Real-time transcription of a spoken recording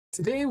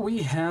Today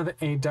we have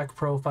a deck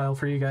profile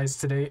for you guys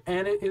today,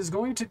 and it is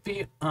going to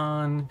be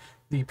on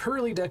the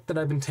Purrely deck that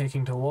I've been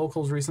taking to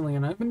locals recently,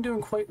 and I've been doing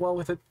quite well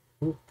with it.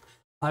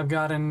 I've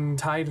gotten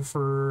tied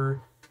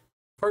for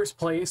first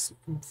place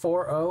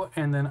 4-0,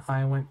 and then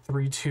I went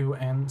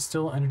 3-2 and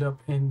still ended up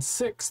in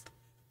 6th.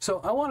 So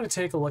I want to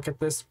take a look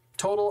at this.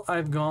 Total,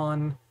 I've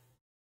gone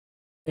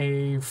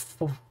a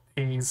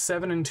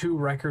 7-2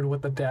 record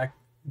with the deck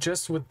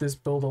just with this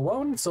build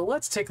alone. So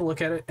let's take a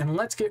look at it and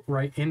let's get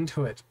right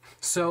into it.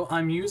 So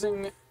I'm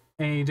using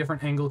a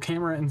different angle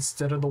camera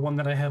instead of the one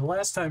that I had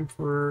last time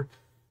for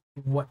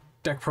what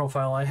deck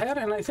profile I had,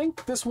 and I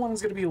think this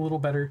one's going to be a little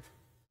better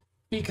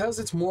because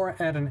it's more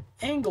at an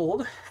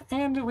angle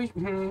and we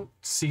can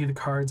see the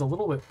cards a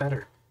little bit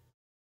better.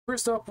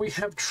 First up, we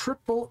have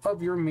triple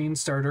of your main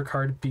starter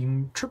card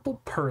being triple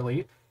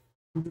Purrely.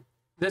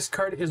 This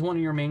card is one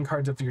of your main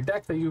cards of your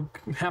deck that you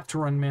have to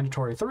run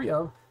mandatory 3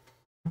 of,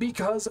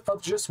 because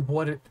of just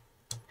what it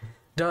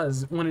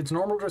does. When it's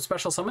normal to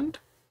special summoned,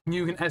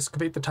 you can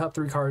excavate the top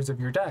 3 cards of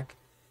your deck.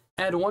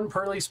 Add 1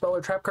 Purrely spell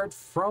or trap card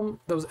from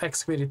those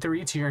excavated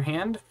 3 to your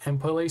hand and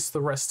place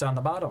the rest on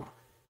the bottom.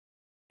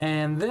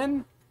 And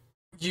then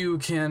you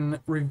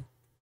can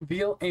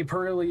reveal a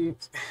Purrely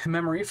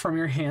memory from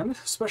your hand,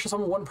 special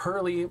summon 1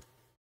 Purrely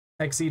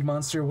Exceed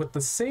monster with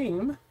the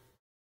same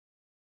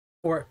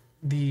or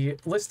the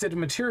listed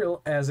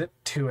material as it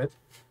to it.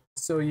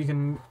 So you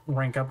can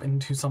rank up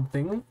into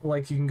something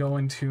like you can go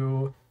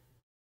into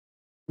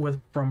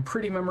from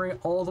Pretty Memory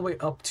all the way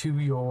up to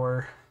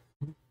your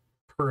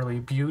Purrely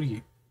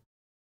Beauty.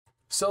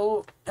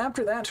 So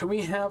after that,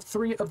 we have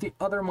 3 of the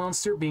other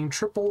monster being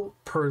triple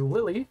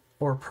Purrely,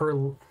 or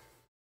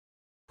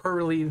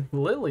Purrely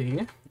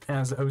Lily,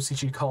 as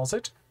OCG calls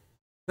it.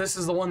 This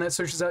is the one that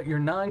searches out your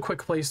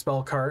non-quick play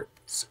spell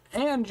cards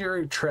and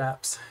your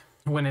traps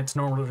when it's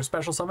normal or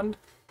special summoned.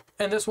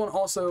 And this one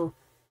also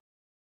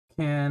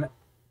can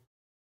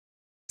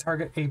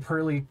target a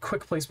Purrely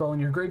quick play spell in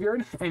your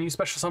graveyard, and you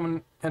special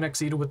summon an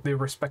Exceed with the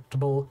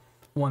respectable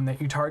one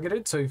that you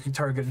targeted. So if you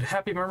targeted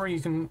Happy Memory, you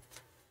can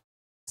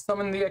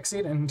summon the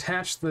Exceed and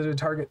attach the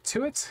target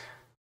to it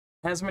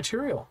as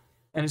material,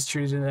 and it's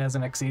treated as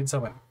an Exceed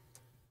summon.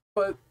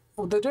 But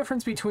the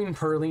difference between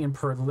Purrely and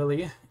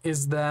Purrely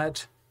is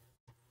that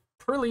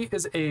Purrely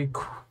is a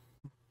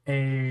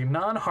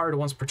non-hard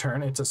once per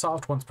turn, it's a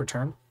soft once per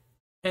turn,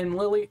 and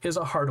Lily is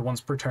a hard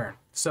once per turn.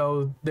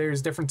 So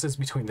there's differences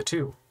between the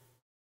two.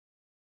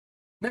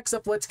 Next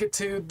up, let's get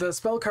to the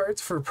spell cards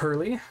for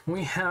Purrely.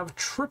 We have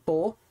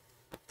triple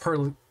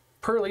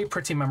Purrely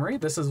Pretty Memory.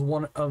 This is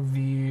one of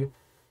the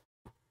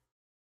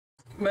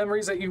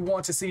memories that you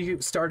want to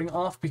see starting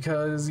off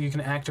because you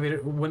can activate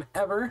it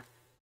whenever,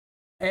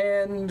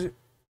 and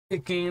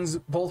it gains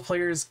both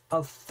players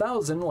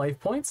 1,000 life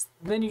points.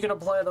 Then you can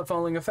apply the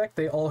following effect.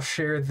 They all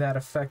share that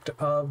effect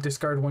of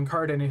discard 1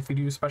 card, and if you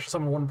do special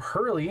summon 1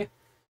 Purrely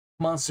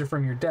monster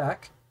from your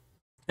deck,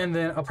 and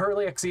then a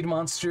Purrely Exceed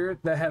monster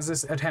that has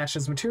this attached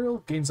as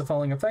material gains the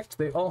following effect.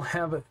 They all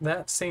have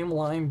that same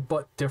line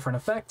but different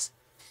effects.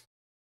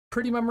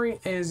 Pretty Memory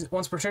is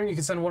once per turn you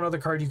can send 1 other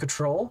card you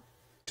control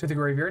to the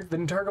graveyard,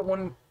 then target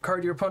 1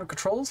 card your opponent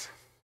controls.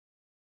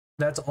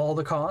 That's all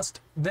the cost.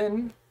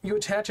 Then you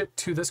attach it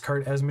to this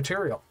card as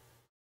material.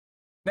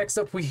 Next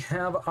up, we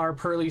have our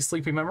Purrely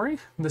Sleepy Memory,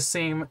 the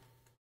same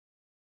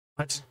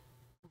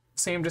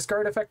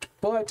discard effect,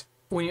 but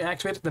when you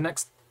activate it, the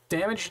next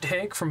damage you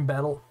take from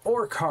battle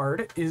or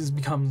card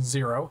becomes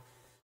 0.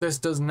 This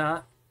does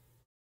not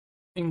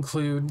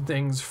include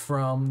things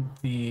from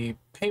the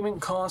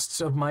payment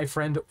costs of my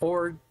friend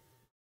or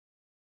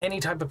any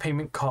type of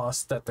payment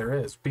cost that there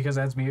is, because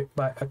it has to be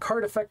by a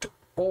card effect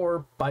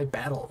or by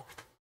battle.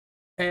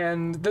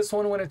 And this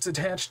one, when it's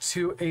attached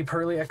to a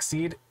Purrely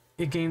Exceed,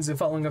 it gains the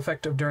following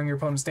effect of during your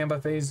opponent's standby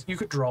phase, you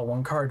could draw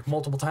 1 card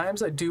multiple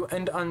times. I do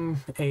end on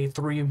a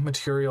 3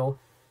 material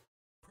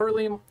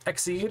Purrely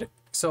Exceed,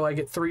 so I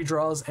get 3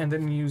 draws and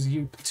then use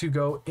you to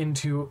go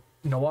into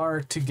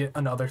Noir to get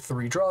another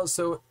 3 draws.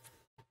 So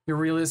you're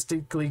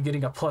realistically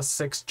getting a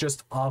 +6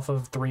 just off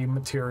of 3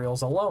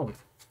 materials alone.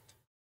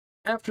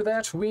 After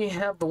that, we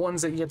have the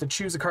ones that you have to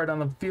choose a card on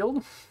the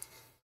field,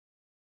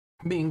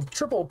 being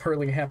triple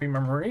Purrely Happy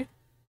Memory.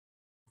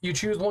 You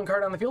choose 1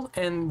 card on the field,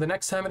 and the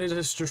next time it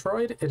is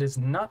destroyed, it is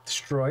not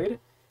destroyed.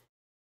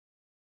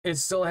 It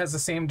still has the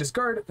same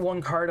discard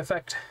 1 card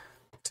effect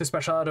to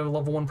special out a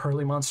level 1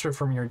 Purrely monster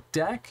from your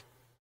deck.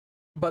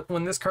 But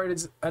when this card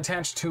is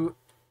attached to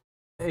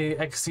a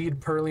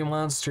Exceed Purrely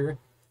monster,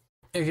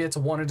 it gets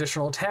 1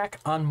 additional attack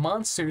on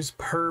monsters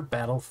per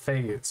battle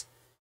phase.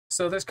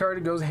 So this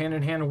card goes hand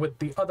in hand with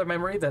the other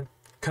memory that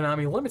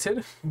Konami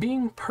limited,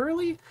 being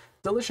Purrely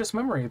Delicious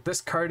Memory.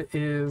 This card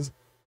is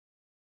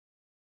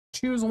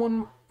choose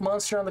 1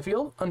 monster on the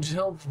field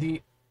until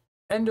the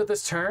end of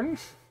this turn.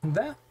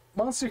 That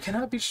monster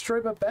cannot be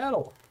destroyed by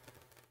battle.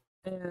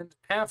 And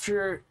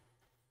after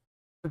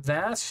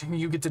that,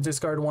 you get to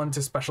discard 1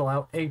 to special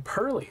out a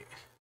Purrely.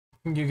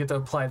 You get to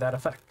apply that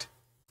effect.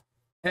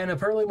 And a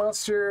Purrely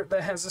monster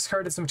that has this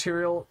card as a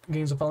material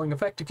gains the following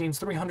effect. It gains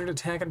 300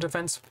 attack and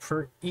defense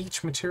for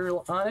each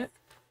material on it.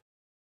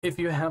 If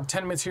you have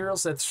 10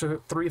 materials, that's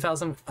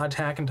 3,000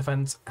 attack and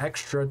defense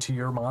extra to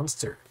your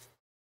monster.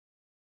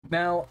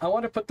 Now, I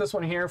want to put this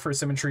one here for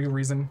symmetry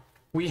reason.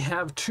 We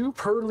have 2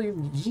 Purrely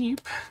Yeep.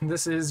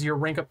 This is your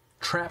rank up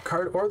trap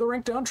card or the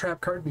rank down trap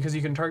card because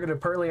you can target a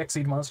Purrely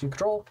Exceed monster you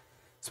control.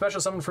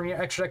 Special summon from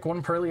your extra deck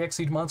 1 Purrely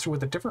Exceed monster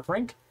with a different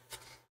rank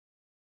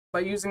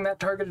by using that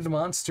targeted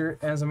monster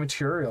as a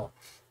material.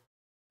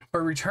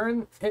 Or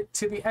return it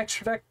to the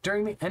extra deck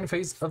during the end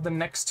phase of the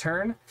next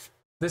turn.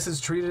 This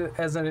is treated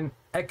as an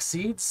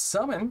Exceed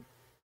summon.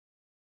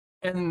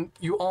 And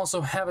you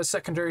also have a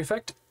secondary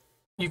effect.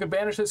 You can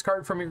banish this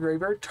card from your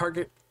graveyard,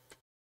 target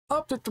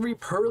up to 3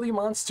 Purrely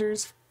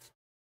monsters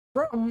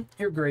from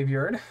your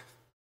graveyard,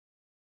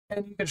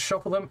 and you can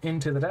shuffle them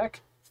into the deck.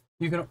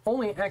 You can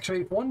only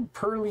activate 1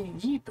 Purrely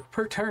Yeep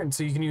per turn,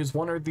 so you can use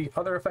one or the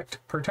other effect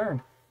per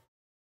turn.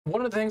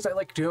 One of the things I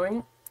like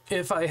doing,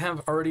 if I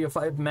have already a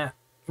 5-mat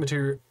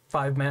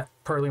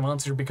Purrely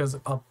monster because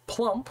of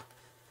Plump,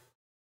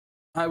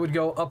 I would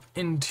go up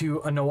into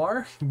a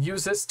Noir,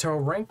 use this to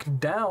rank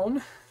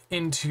down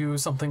into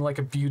something like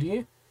a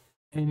Beauty,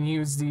 and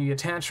use the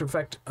attached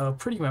effect of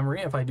Pretty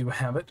Memory if I do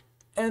have it,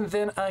 and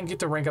then I get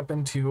to rank up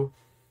into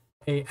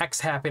a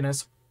X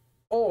Happiness,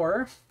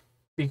 or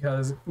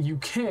because you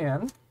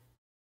can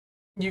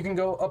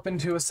go up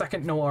into a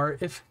second Noir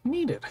if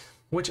needed,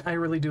 which I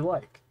really do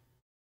like.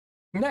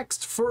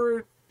 Next,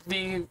 for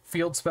the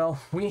field spell,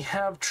 we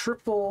have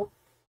triple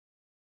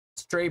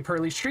Stray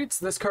Purrely Streets.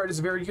 This card is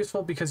very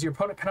useful because your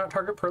opponent cannot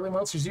target Purrely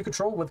monsters you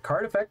control with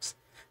card effects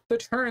the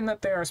turn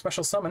that they are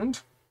special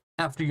summoned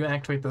after you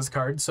activate this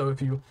card. So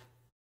if you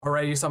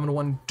already summoned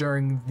one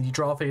during the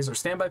draw phase or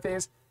standby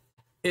phase,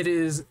 it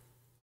is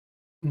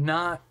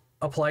not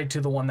applied to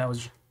the one that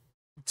was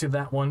to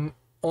that one,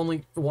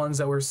 only ones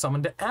that were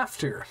summoned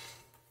after.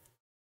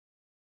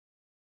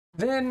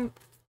 Then,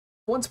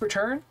 once per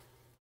turn,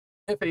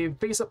 if a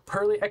face-up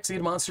Purrely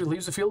Exceed monster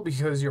leaves the field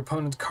because your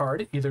opponent's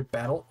card, either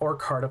battle or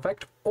card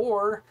effect,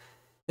 or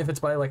if it's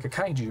by like a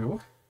kaiju,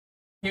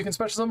 you can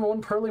special summon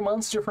 1 Purrely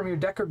monster from your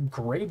deck or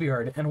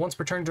graveyard, and once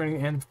per turn during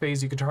the end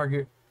phase, you can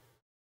target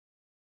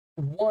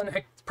 1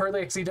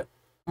 Purrely Exceed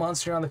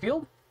monster on the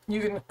field. You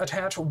can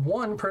attach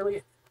 1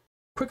 Purrely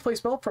Quick Play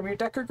spell from your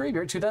deck or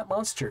graveyard to that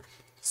monster.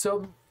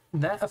 So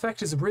that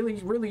effect is really,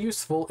 really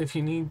useful if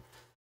you need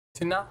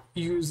to not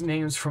use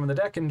names from the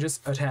deck and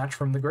just attach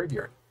from the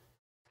graveyard.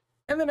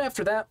 And then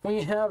after that,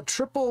 we have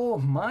triple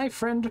My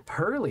Friend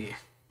Purrely.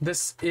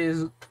 This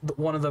is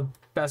one of the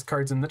best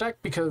cards in the deck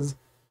because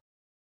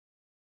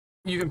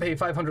you can pay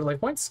 500 life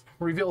points,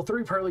 reveal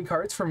 3 Purrely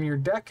cards from your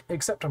deck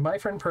except My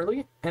Friend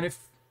Purrely, and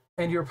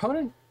your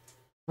opponent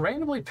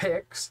randomly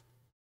picks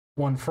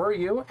one for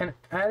you and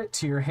add it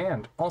to your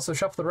hand. Also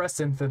shuffle the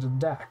rest into the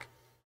deck.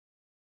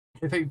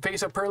 If a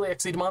face-up Purrely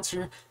Exceed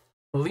monster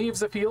leaves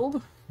the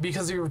field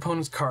because of your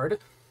opponent's card,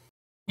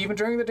 even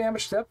during the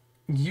damage step,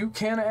 you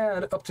can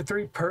add up to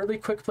 3 Purrely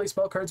Quick Play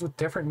spell cards with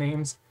different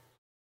names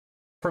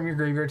from your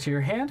graveyard to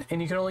your hand,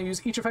 and you can only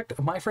use each effect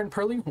of My Friend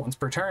Purrely once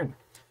per turn.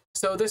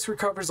 So this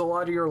recovers a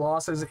lot of your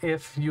losses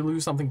if you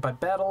lose something by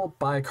battle,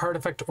 by a card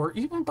effect, or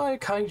even by a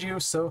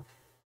kaiju, so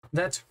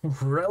that's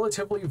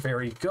relatively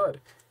very good.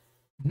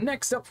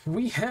 Next up,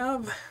 we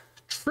have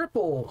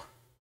triple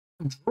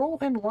Droll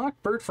and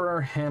Lockbird for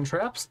our hand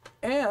traps,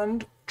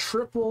 and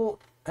triple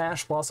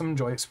Ash Blossom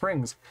Joy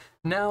Springs.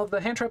 Now,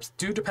 the hand traps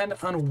do depend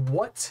on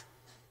what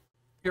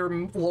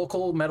your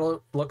local meta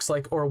looks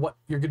like or what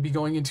you're going to be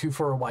going into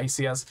for a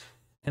YCS.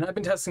 And I've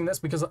been testing this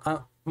because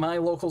my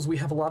locals, we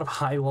have a lot of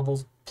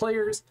high-level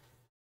players,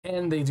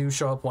 and they do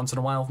show up once in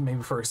a while,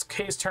 maybe for a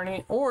case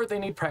tourney, or they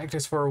need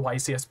practice for a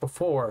YCS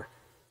before,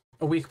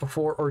 a week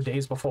before, or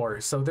days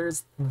before. So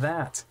there's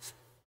that.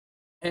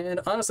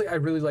 And honestly, I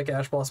really like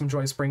Ash Blossom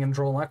Joy Spring and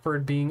Droll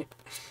Lockbird being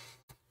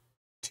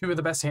 2 of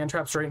the best hand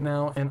traps right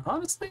now, and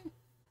honestly,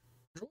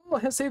 Droll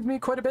has saved me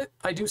quite a bit.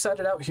 I do set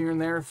it out here and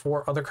there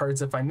for other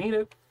cards if I need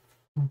it,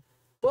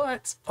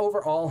 but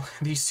overall,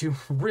 these 2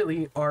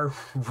 really are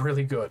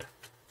really good.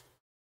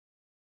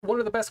 One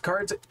of the best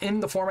cards in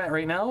the format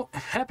right now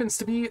happens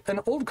to be an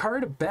old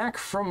card back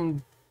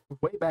from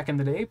way back in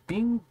the day,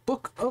 being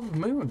Book of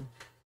Moon.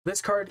 This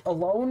card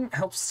alone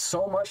helps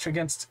so much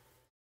against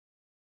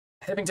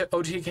having to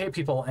OTK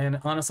people, and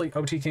honestly,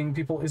 OTKing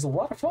people is a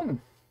lot of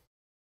fun.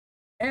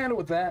 And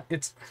with that,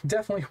 it's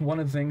definitely one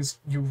of the things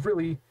you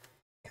really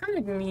kind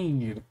of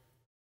need.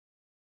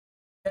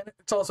 And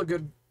it's also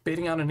good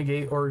baiting out a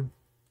negate or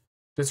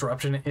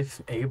disruption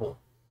if able.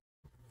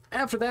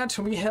 After that,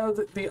 we have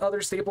the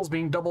other staples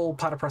being double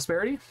Pot of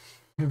Prosperity.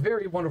 A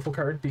very wonderful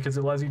card because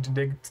it allows you to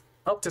dig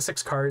up to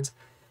 6 cards,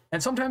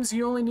 and sometimes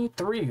you only need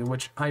 3,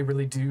 which I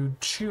really do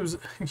choose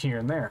here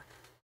and there.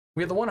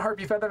 We have the 1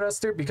 Harpy Feather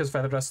Duster because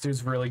Feather Duster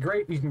is really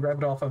great. You can grab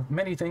it off of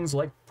many things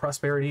like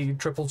Prosperity,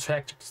 Triple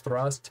Checked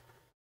Thrust,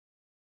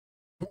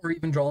 or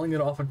even drawing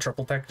it off of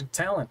Triple Tactic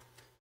Talent.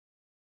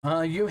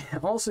 You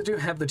also do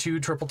have the 2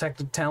 Triple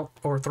Tactic Talent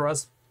or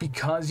Thrust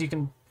because you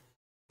can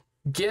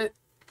get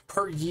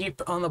per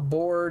Yeep on the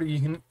board. You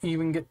can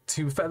even get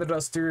to Feather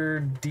Duster,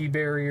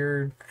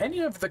 D-Barrier,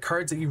 any of the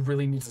cards that you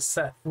really need to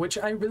set, which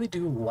I really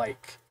do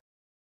like.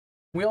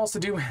 We also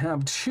do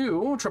have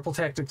 2 Triple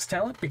Tactics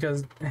talent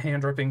because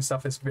hand ripping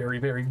stuff is very,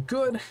 very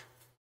good.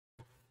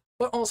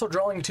 But also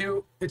drawing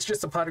 2, it's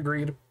just a Pot of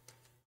Greed.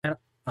 And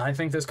I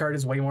think this card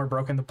is way more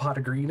broken than Pot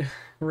of Greed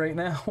right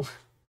now,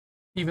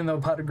 even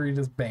though Pot of Greed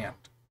is banned.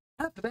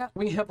 After that,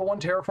 we have a 1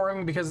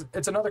 Terraforming because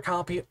it's another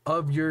copy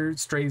of your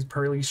Strays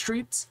Purrely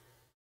Streets.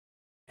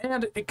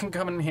 And it can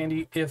come in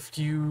handy if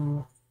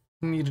you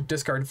need to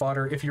discard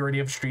fodder if you already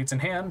have Streets in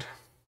hand.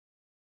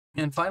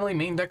 And finally,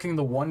 main decking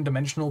the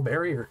 1-dimensional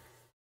barrier.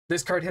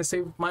 This card has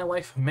saved my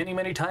life many,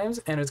 many times,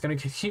 and it's going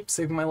to keep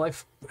saving my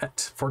life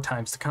for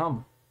times to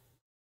come.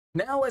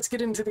 Now let's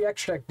get into the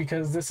extra deck,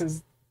 because this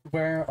is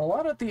where a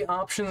lot of the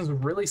options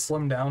really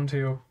slim down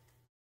to.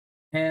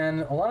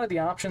 And a lot of the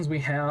options we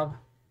have,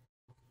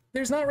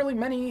 there's not really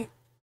many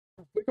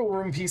wiggle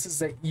room pieces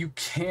that you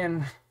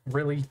can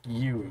really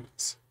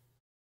use.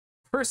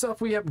 First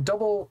off, we have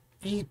double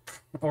E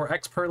or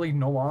X Purrely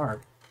Noir.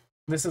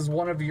 This is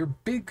one of your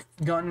big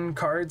gun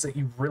cards that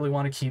you really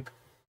want to keep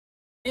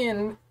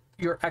in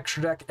your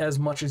extra deck as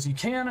much as you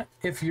can.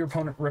 If your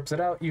opponent rips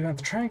it out, you have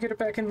to try and get it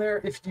back in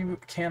there if you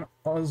can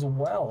as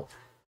well.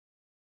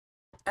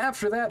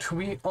 After that,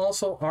 we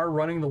also are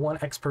running the 1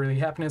 X Purrely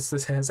Happiness.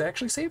 This has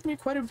actually saved me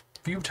quite a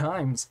few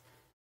times.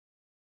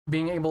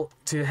 Being able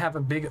to have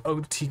a big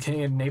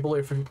OTK enable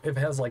if it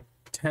has like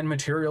 10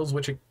 materials,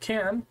 which it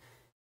can,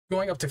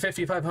 going up to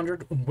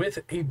 5,500 with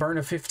a burn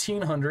of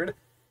 1,500,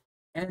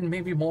 and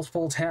maybe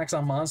multiple attacks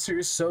on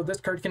monsters, so this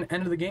card can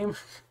end the game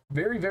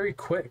very, very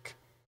quick.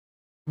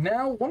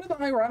 Now, one of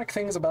the ironic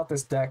things about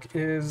this deck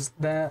is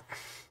that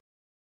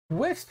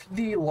with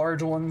the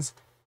large ones,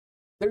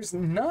 there's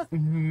not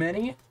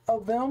many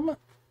of them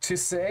to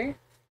say,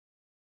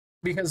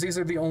 because these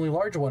are the only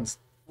large ones.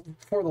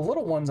 For the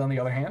little ones, on the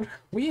other hand,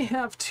 we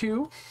have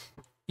 2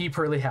 E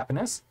Purrely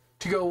Happiness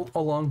to go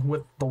along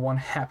with the 1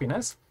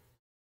 Happiness,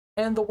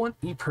 and the 1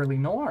 E Purrely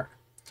Noir.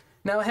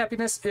 Now,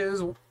 Happiness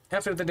is,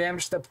 after the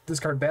damage that this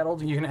card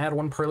battled, you can add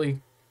 1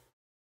 Purrely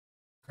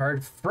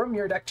card from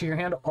your deck to your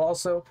hand.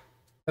 Also,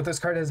 if this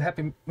card has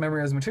Happy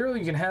Memory as material,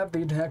 you can have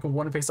the attack of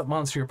 1 face-up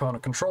monster your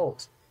opponent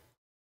controls.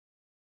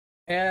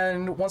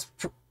 And once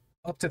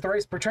up to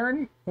thrice per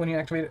turn, when you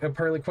activate a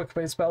Purrely quick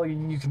play spell,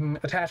 you can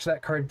attach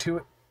that card to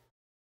it.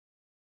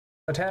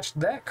 Attach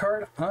that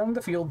card on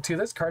the field to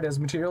this card as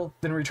material,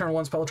 then return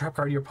 1 spell trap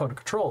card your opponent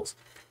controls.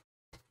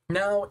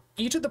 Now,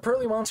 each of the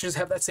Purrely monsters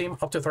have that same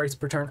up to thrice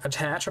per turn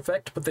attach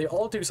effect, but they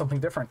all do something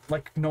different.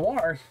 Like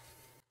Noir,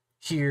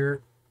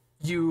 here,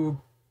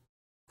 you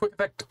quick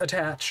effect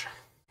attach,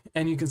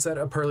 and you can set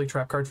a Purrely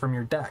trap card from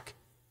your deck.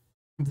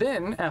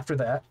 Then, after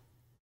that,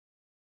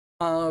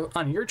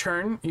 on your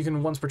turn, you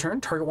can once per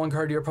turn target 1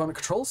 card your opponent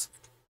controls,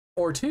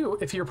 or 2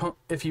 if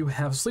you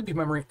have Sleepy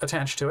Memory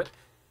attached to it,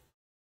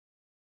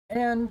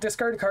 and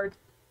discard a card.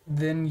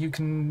 Then you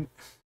can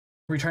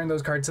return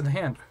those cards to the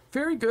hand.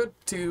 Very good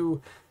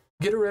to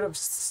get rid of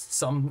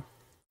some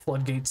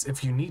floodgates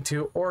if you need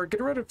to, or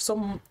get rid of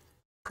some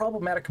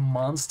problematic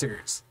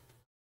monsters.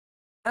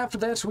 After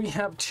that, we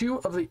have 2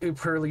 of the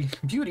Purrely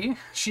Beauty.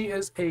 She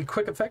is a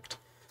quick effect.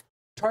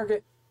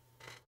 Target,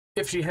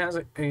 if she has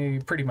a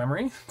pretty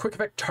memory, quick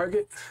effect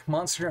target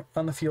monster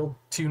on the field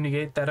to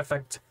negate that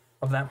effect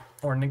of that,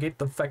 or negate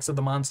the effects of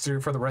the monster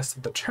for the rest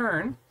of the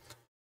turn.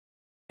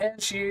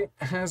 And she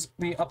has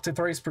the up to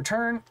thrice per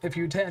turn. If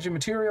you attach a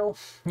material,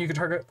 you can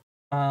target,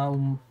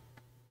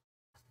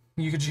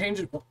 you can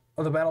change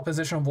the battle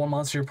position of 1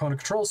 monster your opponent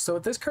controls, so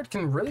this card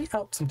can really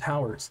out some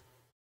towers,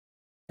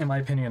 in my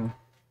opinion.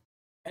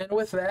 And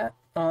with that,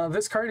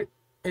 this card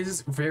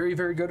is very,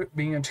 very good at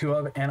being a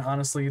 2-of, and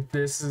honestly,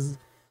 this is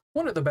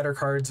one of the better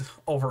cards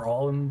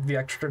overall in the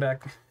extra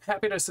deck.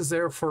 Happiness is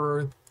there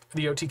for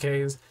the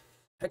OTKs.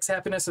 X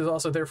Happiness is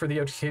also there for the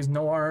OTKs.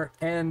 Noir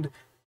and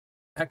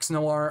X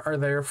Noir are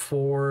there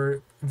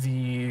for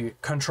the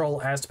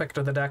control aspect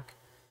of the deck,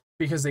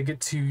 because they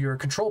get to your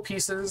control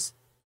pieces.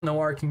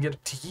 Noir can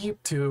get to Yeep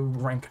to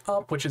rank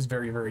up, which is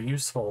very, very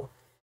useful.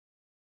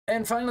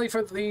 And finally,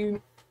 for the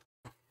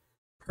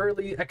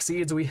Purrely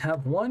Exceeds, we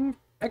have 1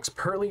 X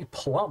Purrely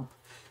Plum.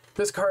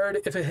 This card,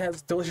 if it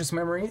has Delicious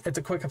Memory, it's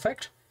a quick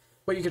effect,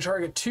 but you can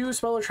target 2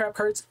 spell or trap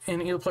cards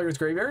in either player's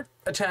graveyard,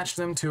 attach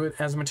them to it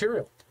as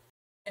material.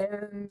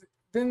 And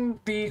then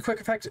the quick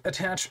effect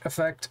attach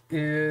effect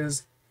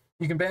is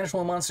you can banish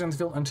 1 monster on the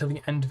field until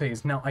the end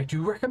phase. Now, I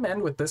do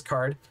recommend with this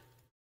card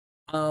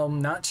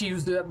not to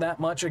use it that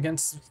much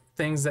against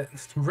things that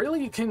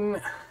really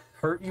can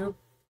hurt you.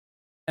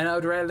 And I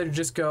would rather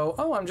just go,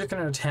 oh, I'm just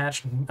going to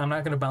attach, I'm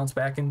not going to bounce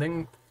back, and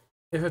then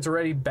if it's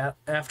already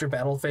after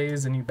battle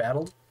phase and you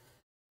battled,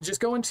 just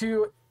go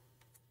into,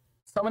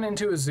 summon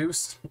into a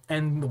Zeus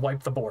and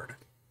wipe the board.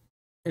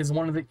 Is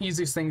one of the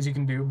easiest things you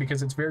can do,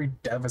 because it's very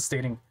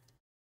devastating,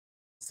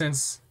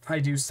 since I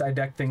do side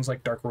deck things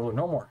like Dark Ruler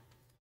No More.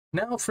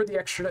 Now for the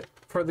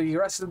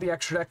rest of the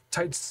extra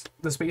deck,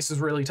 the space is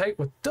really tight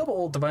with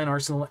double Divine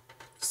Arsenal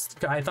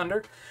Sky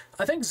Thunder.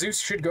 I think Zeus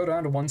should go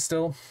down to 1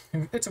 still.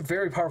 It's a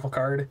very powerful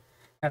card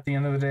at the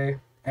end of the day,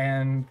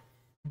 and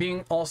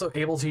being also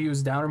able to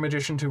use Downer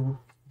Magician to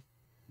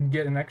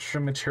get an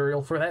extra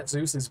material for that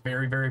Zeus is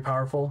very, very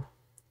powerful.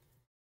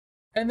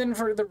 And then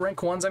for the rank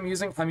 1s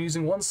I'm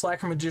using 1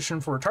 Slacker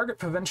Magician for target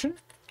prevention,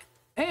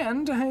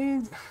 and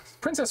a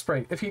Princess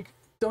Sprite. If you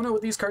don't know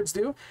what these cards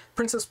do,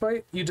 Princess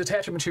Sprite, you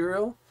detach a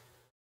material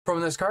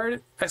from this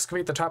card,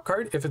 excavate the top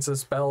card. If it's a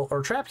spell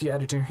or trap, you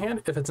add it to your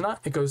hand. If it's not,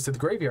 it goes to the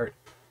graveyard.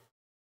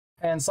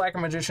 And Slacker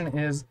Magician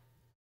is,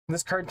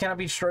 this card cannot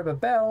be destroyed by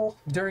battle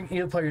during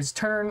either player's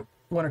turn.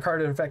 When a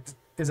card effect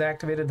is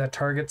activated that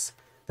targets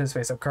this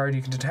face-up card,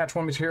 you can detach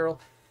 1 material,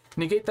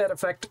 negate that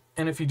effect,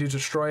 and if you do,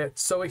 destroy it.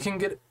 So it can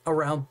get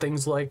around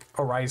things like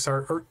a Rise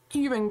Art, or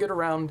even get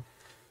around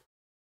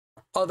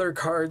other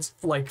cards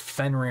like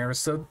Fenrir.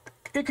 So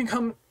it can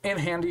come in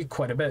handy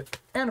quite a bit.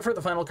 And for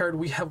the final card,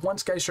 we have 1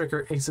 Sky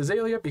Striker Ace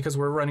Azalea, because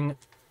we're running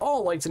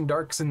all lights and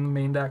darks in the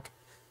main deck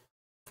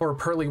for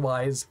Purrely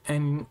wise,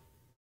 and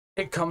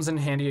it comes in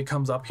handy. It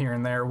comes up here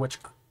and there, which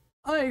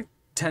I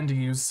tend to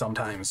use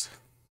sometimes.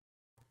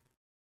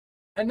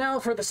 And now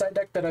for the side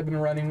deck that I've been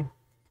running,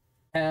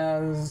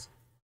 as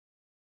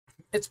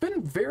it's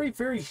been very,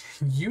 very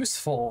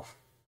useful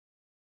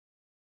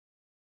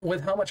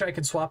with how much I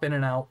could swap in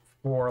and out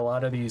for a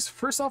lot of these.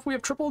 First off, we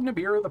have triple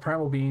Nibiru, the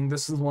Primal Being.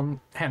 This is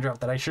one hand drop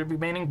that I should be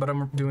maining, but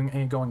I'm doing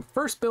a going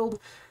first build,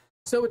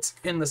 so it's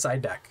in the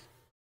side deck.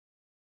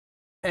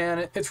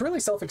 And it's really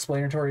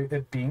self-explanatory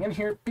it being in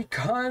here,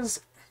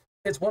 because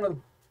it's one of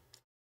the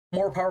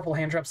more powerful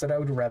hand traps that I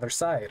would rather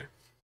side.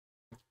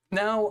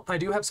 Now, I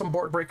do have some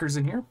board breakers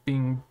in here,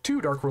 being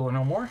 2 Dark Ruler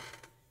No More,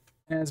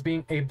 as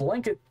being a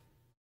blanket.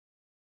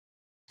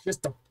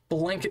 Just a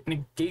blanket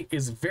negate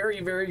is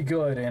very, very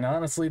good, and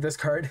honestly, this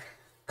card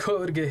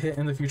could get hit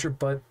in the future,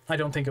 but I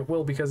don't think it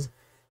will, because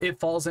it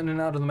falls in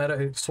and out of the meta.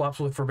 It swaps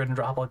with Forbidden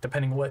Droplet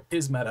depending what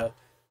is meta.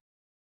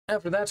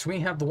 After that, we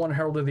have the 1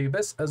 Herald of the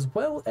Abyss, as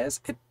well as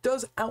it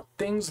does out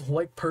things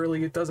like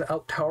Purrely. It does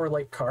out tower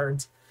like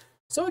cards,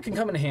 so it can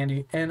come in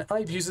handy, and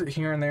I've used it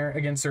here and there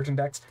against certain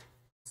decks,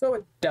 so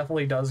it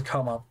definitely does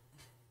come up.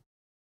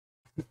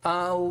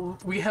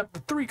 We have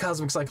the 3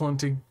 Cosmic Cyclone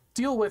to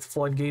deal with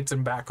floodgates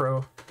and back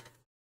row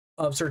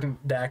of certain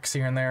decks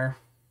here and there,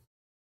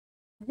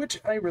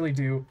 which I really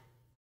do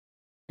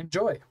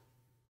enjoy.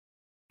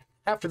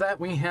 After that,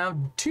 we have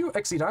 2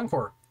 Exceed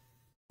Encore.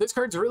 This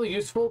card's really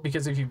useful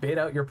because if you bait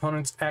out your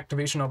opponent's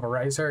activation of a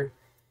Rise Heart,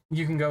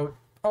 you can go,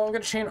 oh, I'm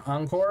going to chain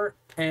Encore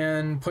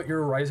and put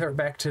your Rise Heart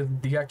back to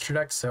the extra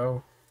deck,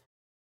 so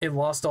it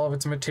lost all of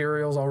its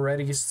materials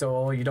already,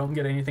 so you don't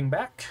get anything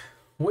back,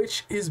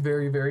 which is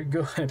very, very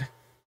good.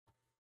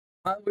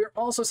 We're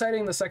also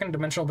citing the 2nd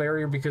Dimensional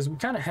Barrier because we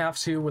kind of have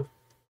to, with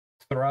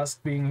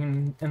Thrust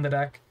being in the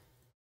deck.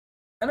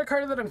 And a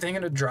card that I'm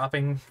thinking of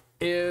dropping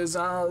is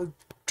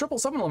Triple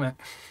Summon Limit.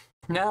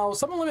 Now,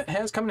 Summon Limit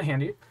has come in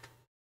handy.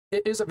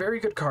 It is a very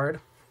good card,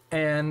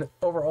 and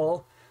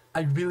overall,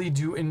 I really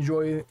do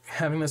enjoy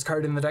having this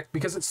card in the deck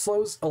because it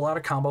slows a lot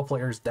of combo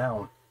players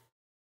down.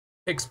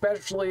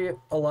 Especially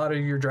a lot of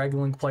your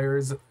Dragon Link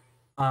players,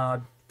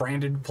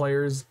 Branded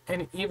players,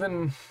 and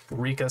even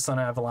Rika Son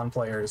of Avalon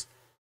players.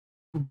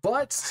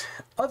 But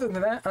other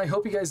than that, I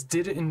hope you guys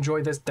did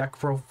enjoy this deck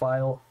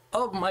profile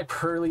of my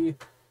Purrely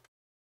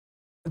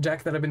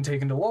deck that I've been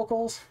taking to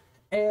locals,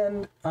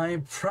 and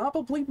I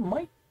probably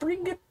might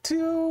bring it to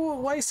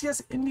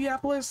YCS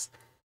Indianapolis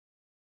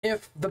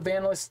if the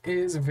ban list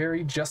is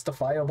very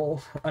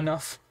justifiable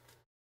enough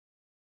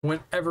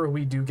whenever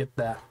we do get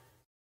that.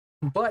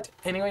 But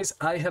anyways,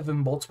 I have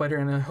been Bolt Spider,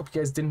 and I hope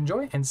you guys did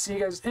enjoy, and see you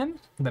guys in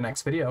the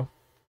next video.